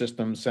other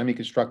systems,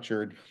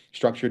 semi-structured,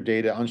 structured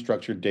data,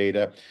 unstructured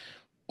data.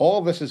 All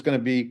of this is going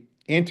to be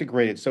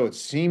integrated so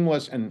it's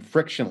seamless and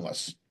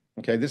frictionless.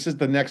 Okay, this is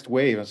the next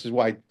wave. This is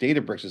why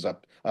Databricks is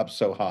up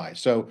so high.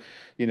 So,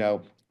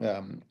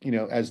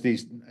 as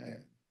these,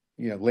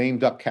 lame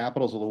duck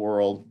capitals of the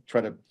world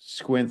try to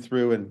squint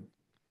through and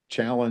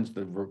challenge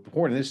the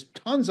reporting, there's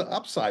tons of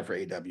upside for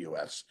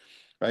AWS,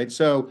 right?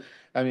 So,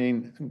 I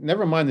mean,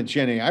 never mind the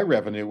Gen AI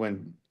revenue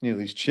when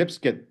these chips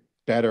get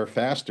better,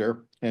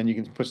 faster, and you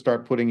can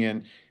start putting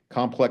in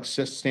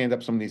stand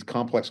up some of these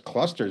complex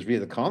clusters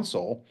via the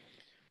console.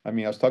 I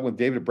mean, I was talking with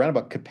David Brown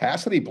about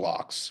capacity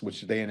blocks,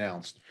 which they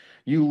announced.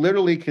 You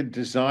literally could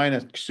design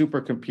a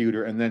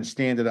supercomputer and then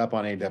stand it up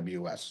on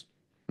AWS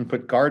and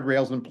put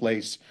guardrails in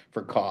place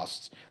for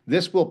costs.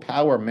 This will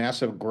power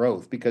massive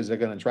growth because they're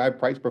going to drive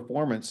price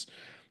performance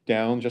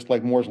down just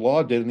like Moore's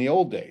Law did in the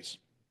old days.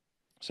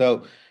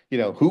 So,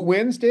 who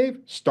wins, Dave?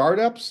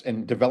 Startups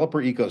and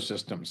developer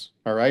ecosystems,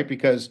 all right?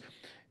 Because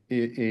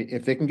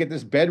if they can get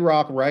this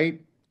bedrock right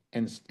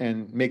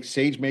and make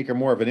SageMaker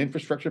more of an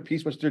infrastructure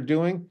piece, which they're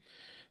doing,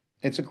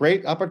 it's a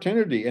great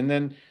opportunity. And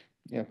then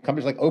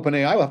companies like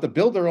OpenAI will have to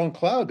build their own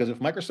cloud, because if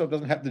Microsoft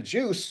doesn't have the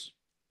juice,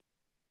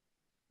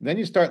 then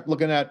you start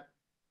looking at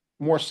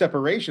more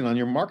separation on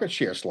your market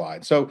share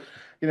slide. So,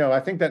 I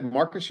think that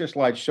market share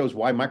slide shows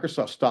why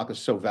Microsoft stock is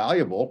so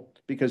valuable,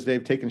 because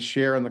they've taken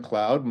share in the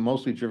cloud,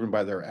 mostly driven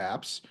by their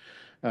apps.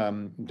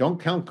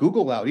 Don't count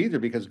Google out either,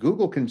 because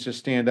Google can just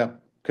stand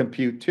up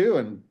compute too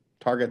and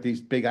target these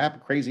big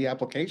crazy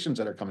applications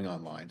that are coming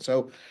online.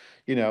 So,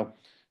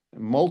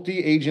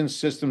 multi-agent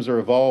systems are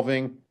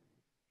evolving.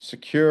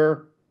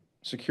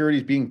 Security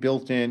is being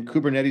built in.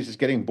 Kubernetes is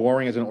getting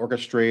boring as an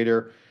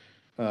orchestrator.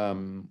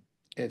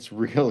 It's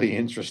really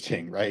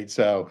interesting, right?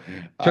 So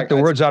Took the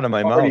words out of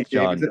my mouth, It's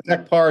John. a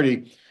tech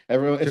party.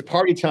 It's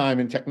party time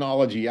in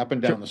technology up and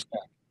down the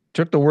stack.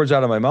 Took the words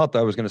out of my mouth.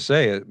 I was going to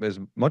say, as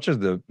much as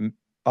the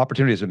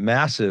opportunity is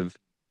massive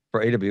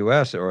for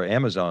AWS or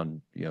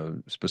Amazon,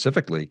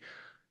 specifically,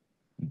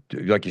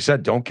 like you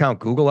said, don't count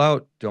Google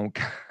out, don't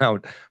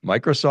count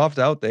Microsoft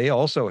out. They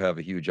also have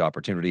a huge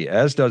opportunity,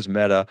 as does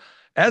Meta.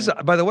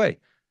 By the way,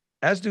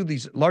 as do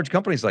these large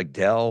companies like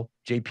Dell,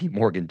 JP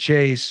Morgan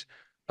Chase,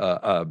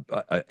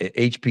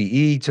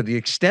 HPE, to the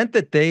extent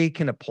that they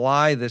can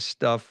apply this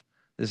stuff,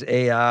 this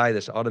AI,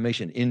 this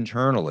automation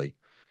internally,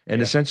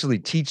 and essentially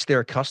teach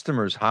their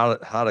customers how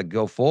to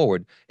go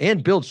forward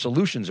and build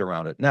solutions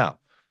around it. Now,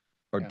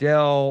 are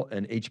Dell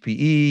and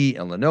HPE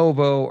and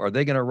Lenovo, are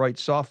they going to write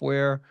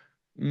software?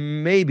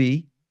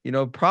 Maybe,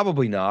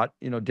 probably not.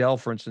 Dell,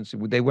 for instance,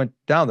 they went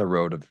down the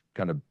road of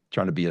kind of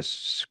trying to be a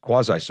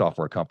quasi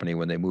software company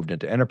when they moved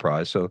into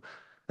enterprise. So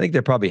I think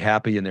they're probably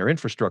happy in their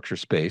infrastructure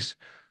space.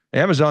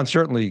 Amazon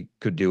certainly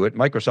could do it.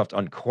 Microsoft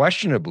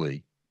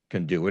unquestionably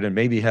can do it, and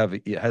maybe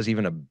has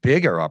even a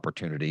bigger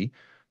opportunity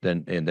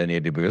than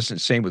AWS.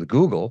 And same with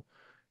Google.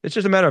 It's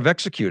just a matter of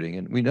executing,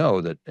 and we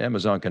know that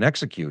Amazon can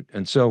execute.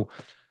 And so,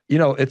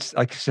 it's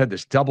like I said,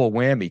 this double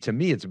whammy. To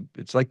me,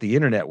 it's like the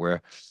internet,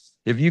 where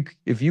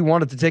if you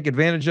wanted to take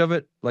advantage of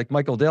it, like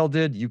Michael Dell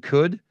did, you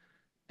could.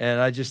 And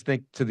I just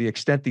think, to the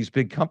extent these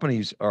big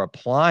companies are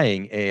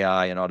applying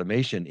AI and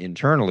automation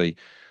internally,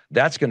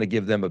 that's going to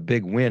give them a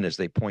big win as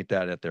they point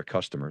that at their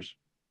customers.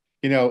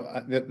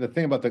 The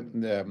thing about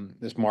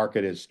this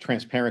market is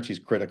transparency is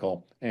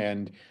critical.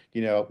 And,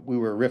 we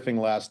were riffing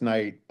last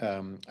night.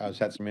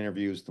 Had some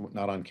interviews,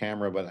 not on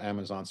camera, but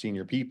Amazon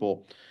senior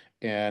people.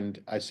 And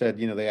I said,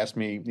 they asked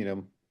me,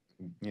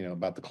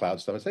 about the cloud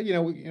stuff. I said,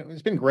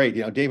 it's been great.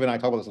 Dave and I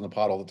talk about this on the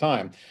pod all the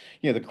time.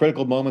 The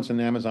critical moments in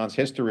Amazon's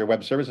history or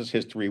web services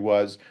history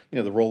was,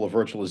 the role of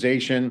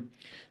virtualization.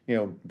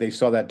 They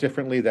saw that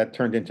differently. That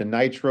turned into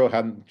Nitro,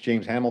 had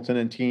James Hamilton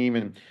and team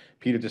and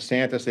Peter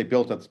DeSantis. They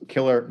built a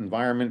killer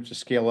environment to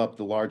scale up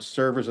the large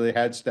servers that they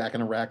had,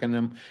 stacking and racking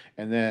them.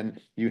 And then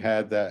you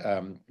had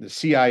the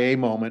CIA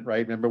moment,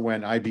 right? Remember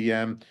when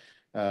IBM,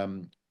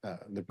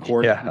 the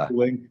court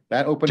ruling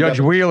that opened Judge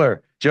up.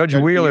 Wheeler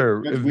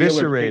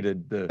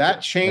eviscerated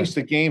that changed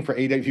the game for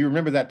AWS. If you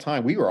remember that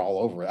time, we were all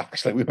over it.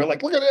 Actually, we were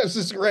like, "Look at this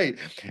is great."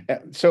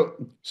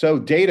 So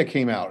data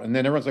came out, and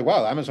then everyone's like,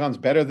 "Wow, Amazon's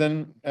better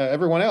than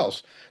everyone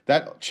else."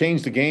 That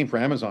changed the game for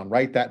Amazon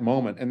right that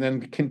moment, and then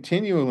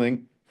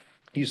continuing.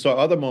 You saw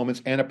other moments,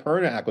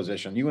 Annapurna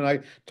acquisition. You and I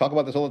talk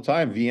about this all the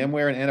time.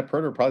 VMware and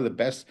Annapurna are probably the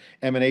best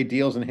M&A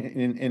deals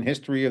in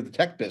history of the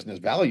tech business,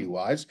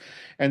 value-wise.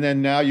 And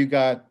then now you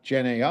got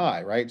Gen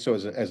AI, right? So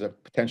as a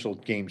potential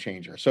game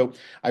changer. So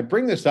I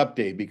bring this up,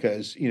 Dave,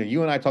 because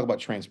you and I talk about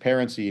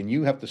transparency, and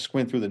you have to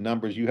squint through the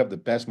numbers. You have the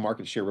best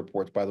market share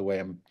reports, by the way.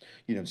 I'm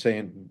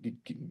saying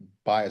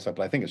bias, but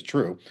I think it's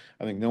true.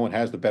 I think no one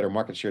has the better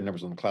market share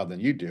numbers on the cloud than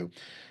you do.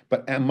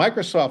 But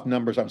Microsoft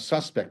numbers, I'm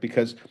suspect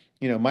because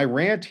my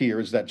rant here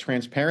is that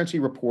transparency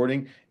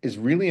reporting is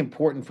really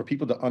important for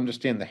people to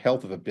understand the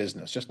health of a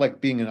business, just like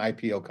being an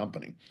IPO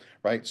company,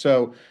 right?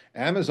 So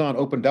Amazon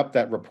opened up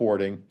that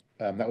reporting.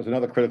 That was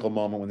another critical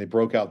moment when they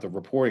broke out the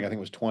reporting. I think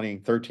it was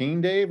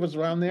 2013, Dave, was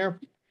around there.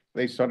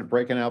 They started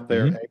breaking out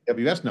their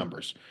AWS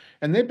numbers.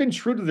 And they've been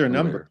true to their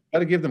numbers. Got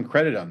to give them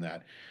credit on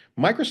that.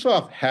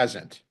 Microsoft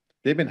hasn't.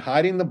 They've been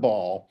hiding the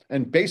ball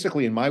and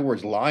basically, in my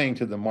words, lying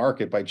to the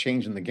market by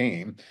changing the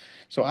game.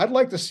 So I'd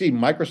like to see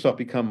Microsoft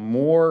become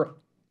more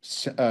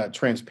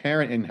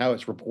transparent in how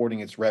it's reporting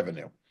its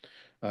revenue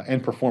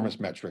and performance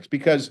metrics,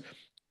 because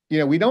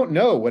we don't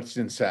know what's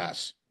in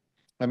SaaS.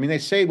 I mean, they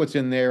say what's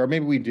in there, or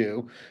maybe we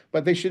do,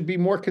 but they should be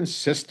more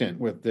consistent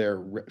with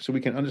so we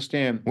can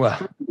understand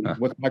what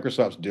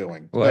Microsoft's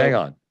doing. Well, hang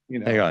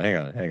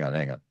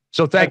on.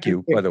 So thank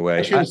you, by the way.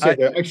 I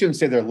shouldn't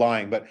say they're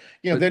lying, but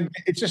then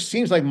it just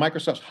seems like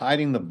Microsoft's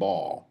hiding the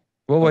ball.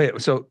 Well, wait.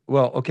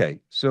 Okay.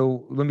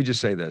 So let me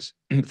just say this.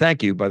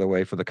 Thank you, by the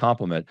way, for the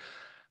compliment.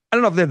 I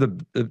don't know if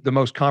they're the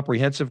most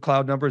comprehensive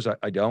cloud numbers.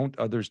 I don't.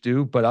 Others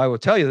do. But I will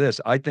tell you this.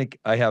 I think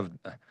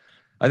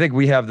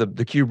we have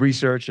the Cube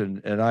research,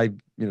 and I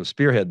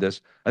spearhead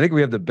this. I think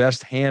we have the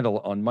best handle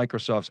on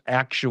Microsoft's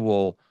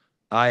actual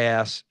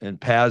IaaS and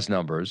PaaS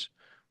numbers.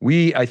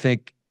 I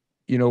think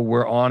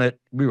we're on it.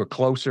 We were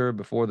closer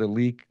before the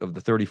leak of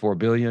the $34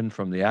 billion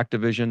from the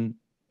Activision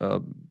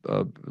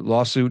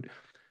lawsuit.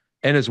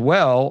 And as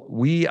well,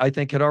 I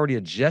think, had already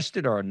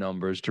adjusted our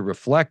numbers to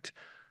reflect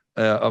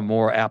a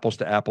more apples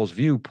to apples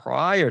view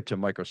prior to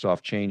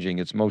Microsoft changing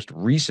its most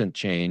recent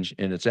change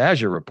in its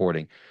Azure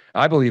reporting.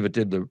 I believe it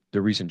did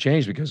the recent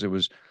change because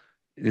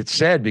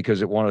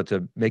because it wanted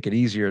to make it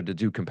easier to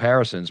do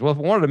comparisons. Well, if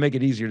it wanted to make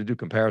it easier to do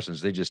comparisons,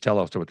 they just tell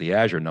us what the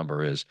Azure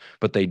number is,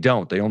 but they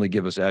don't. They only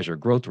give us Azure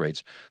growth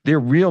rates. Their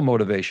real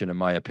motivation, in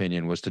my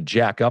opinion, was to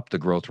jack up the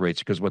growth rates,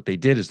 because what they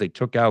did is they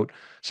took out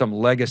some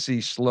legacy,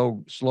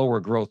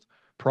 slower growth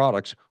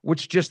products,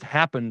 which just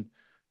happened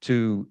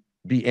to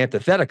be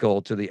antithetical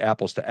to the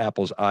apples to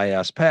apples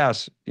IaaS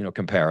PaaS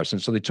comparison.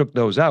 So they took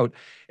those out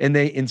and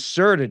they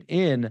inserted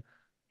in.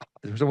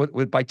 So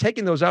by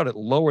taking those out, it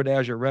lowered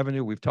Azure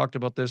revenue. We've talked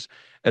about this.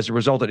 As a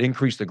result, it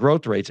increased the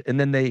growth rates. And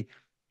then they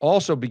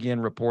also began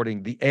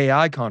reporting the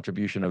AI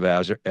contribution of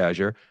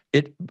Azure,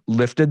 it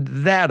lifted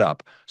that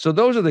up. So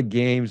those are the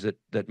games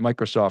that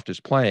Microsoft is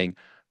playing.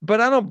 But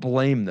I don't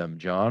blame them,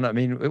 John. I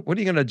mean, what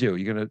are you going to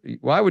do?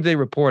 Why would they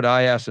report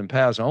IaaS and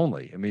PaaS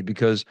only? I mean,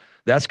 because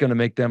that's going to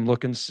make them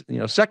look in,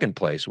 second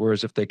place.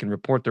 Whereas if they can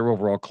report their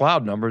overall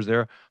cloud numbers,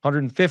 they're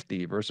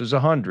 150 versus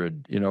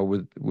 100,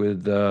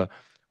 with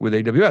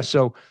AWS.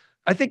 So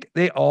I think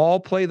they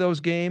all play those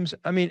games.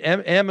 I mean,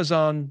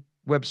 Amazon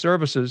Web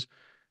Services,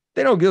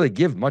 they don't really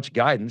give much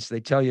guidance.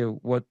 They tell you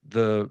what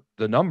the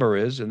number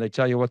is, and they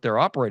tell you what their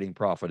operating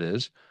profit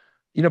is.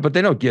 But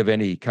they don't give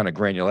any kind of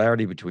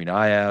granularity between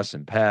IaaS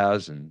and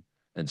PaaS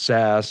and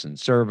SaaS and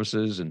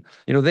services. And,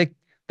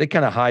 they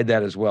kind of hide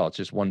that as well. It's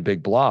just one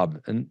big blob,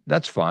 and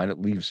that's fine.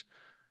 It leaves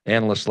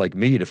analysts like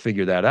me to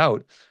figure that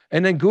out.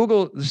 And then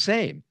Google, the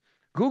same.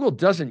 Google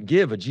doesn't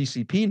give a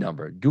GCP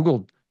number.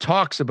 Google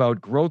talks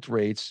about growth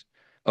rates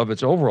of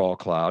its overall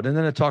cloud, and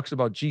then it talks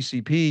about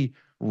GCP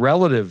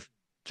relative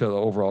to the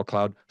overall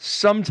cloud.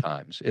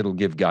 Sometimes it'll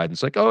give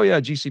guidance like, oh yeah,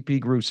 GCP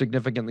grew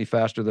significantly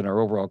faster than our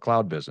overall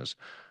cloud business.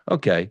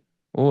 Okay,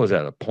 what was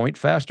that? A point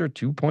faster,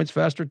 2 points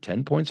faster,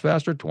 10 points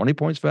faster, 20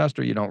 points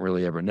faster? You don't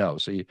really ever know.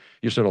 So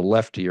you're sort of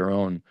left to your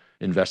own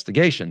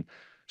investigation.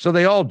 So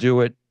they all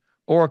do it.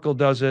 Oracle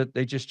does it.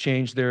 They just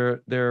changed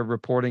their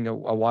reporting a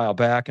while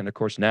back, and of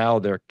course now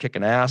they're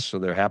kicking ass, so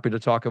they're happy to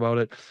talk about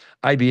it.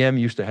 IBM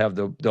used to have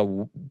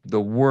the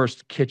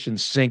worst kitchen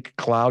sink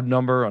cloud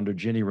number under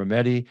Ginny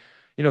Rometty.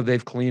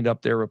 They've cleaned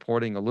up their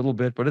reporting a little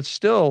bit, but it's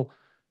still,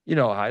 I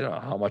don't know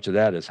how much of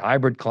that is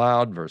hybrid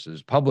cloud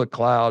versus public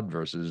cloud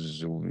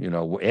versus,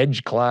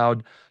 edge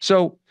cloud.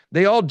 So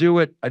they all do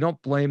it. I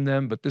don't blame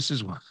them, but this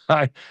is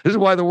why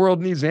the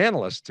world needs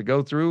analysts to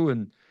go through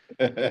and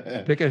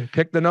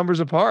pick the numbers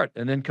apart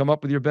and then come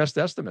up with your best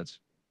estimates.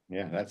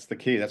 Yeah, that's the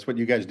key. That's what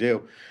you guys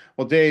do.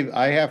 Well, Dave,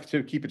 I have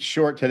to keep it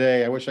short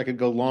today. I wish I could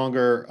go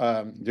longer.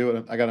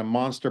 I got a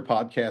monster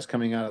podcast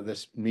coming out of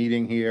this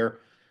meeting here.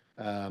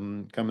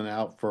 Coming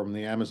out from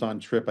the Amazon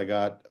trip. I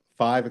got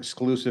 5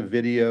 exclusive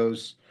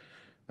videos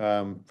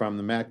from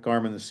the Matt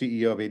Garman, the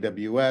CEO of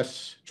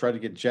AWS. Tried to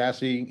get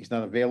Jassy. He's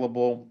not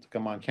available to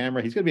come on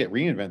camera. He's going to be at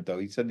reInvent, though.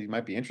 He said he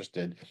might be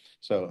interested.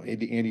 So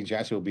Andy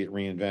Jassy will be at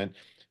reInvent,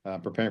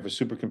 preparing for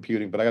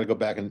supercomputing. But I got to go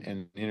back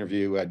and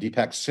interview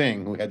Deepak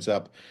Singh, who heads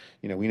up.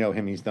 We know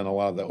him. He's done a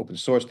lot of the open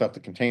source stuff, the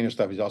container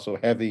stuff. He's also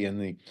heavy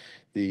in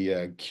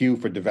the queue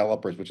for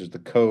developers, which is the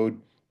code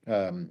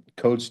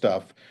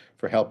stuff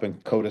for helping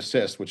Code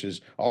Assist, which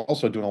is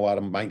also doing a lot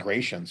of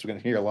migrations. We're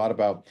going to hear a lot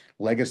about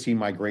legacy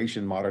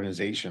migration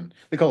modernization.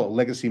 They call it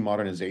legacy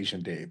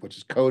modernization, Dave, which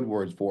is code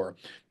words for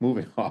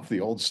moving off the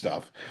old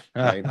stuff.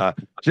 Right?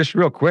 Just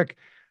real quick,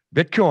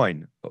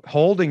 Bitcoin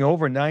holding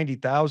over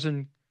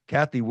 90,000.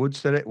 Kathy Wood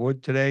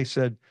today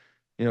said,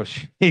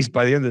 she's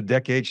by the end of the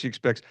decade, she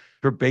expects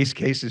her base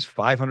case is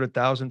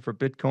 500,000 for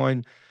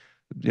Bitcoin,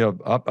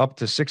 up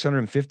to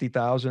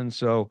 650,000.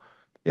 So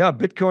yeah,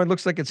 Bitcoin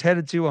looks like it's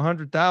headed to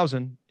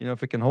 100,000,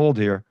 if it can hold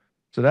here.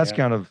 So that's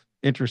kind of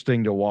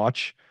interesting to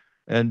watch.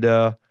 And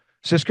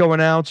Cisco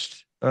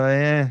announced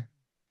kind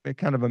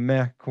of a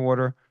meh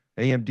quarter.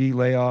 AMD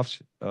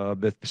layoffs,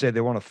 but say they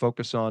want to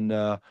focus on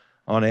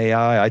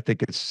AI. I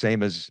think it's the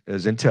same as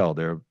Intel.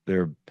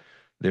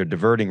 They're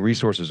diverting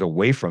resources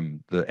away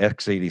from the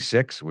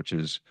x86, which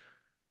is,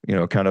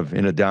 kind of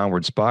in a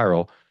downward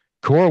spiral.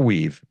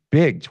 CoreWeave,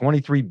 big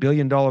 $23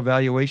 billion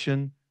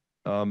valuation.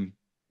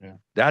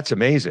 That's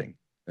amazing.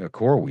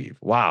 CoreWeave.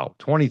 Wow.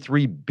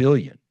 23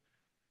 billion.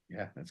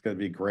 Yeah, it's going to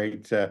be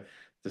great to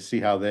see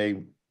how they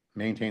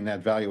maintain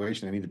that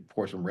valuation. They need to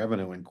pour some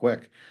revenue in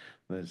quick.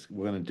 We're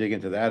going to dig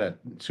into that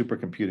at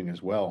supercomputing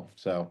as well.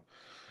 So,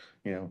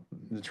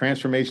 the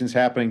transformation's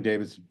happening,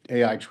 Dave. It's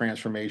AI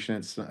transformation.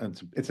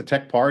 It's a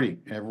tech party.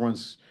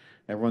 Everyone's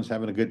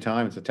having a good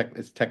time.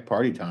 It's tech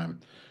party time.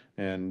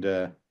 And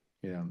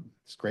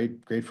it's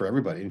great for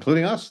everybody,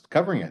 including us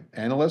covering it,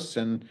 analysts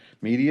and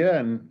media,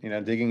 and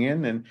digging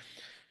in. And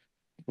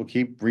we'll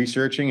keep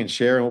researching and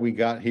sharing what we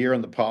got here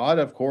on the pod,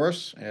 of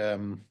course.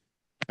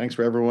 Thanks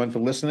for everyone for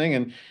listening.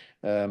 And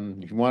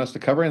if you want us to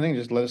cover anything,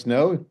 just let us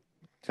know.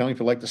 Tell me if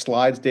you like the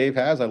slides Dave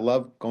has. I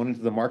love going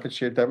into the market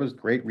share. That was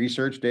great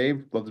research,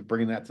 Dave. Love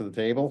bringing that to the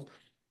table.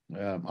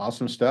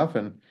 Awesome stuff.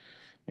 And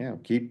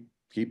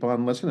keep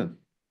on listening.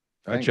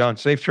 All right, John,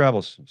 safe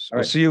travels.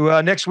 We'll see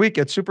you next week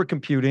at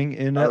Supercomputing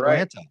in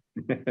Atlanta.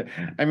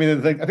 I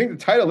mean, I think the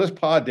title of this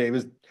pod, Dave,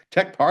 is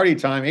Tech Party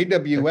Time,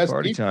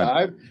 AWS Deep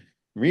Dive.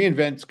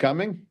 reInvent's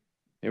coming.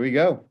 Here we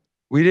go.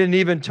 We didn't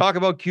even talk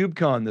about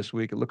KubeCon this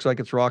week. It looks like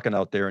it's rocking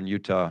out there in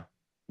Utah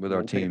with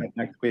our team.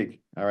 Next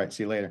week. All right,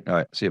 see you later. All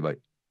right, see you, bye.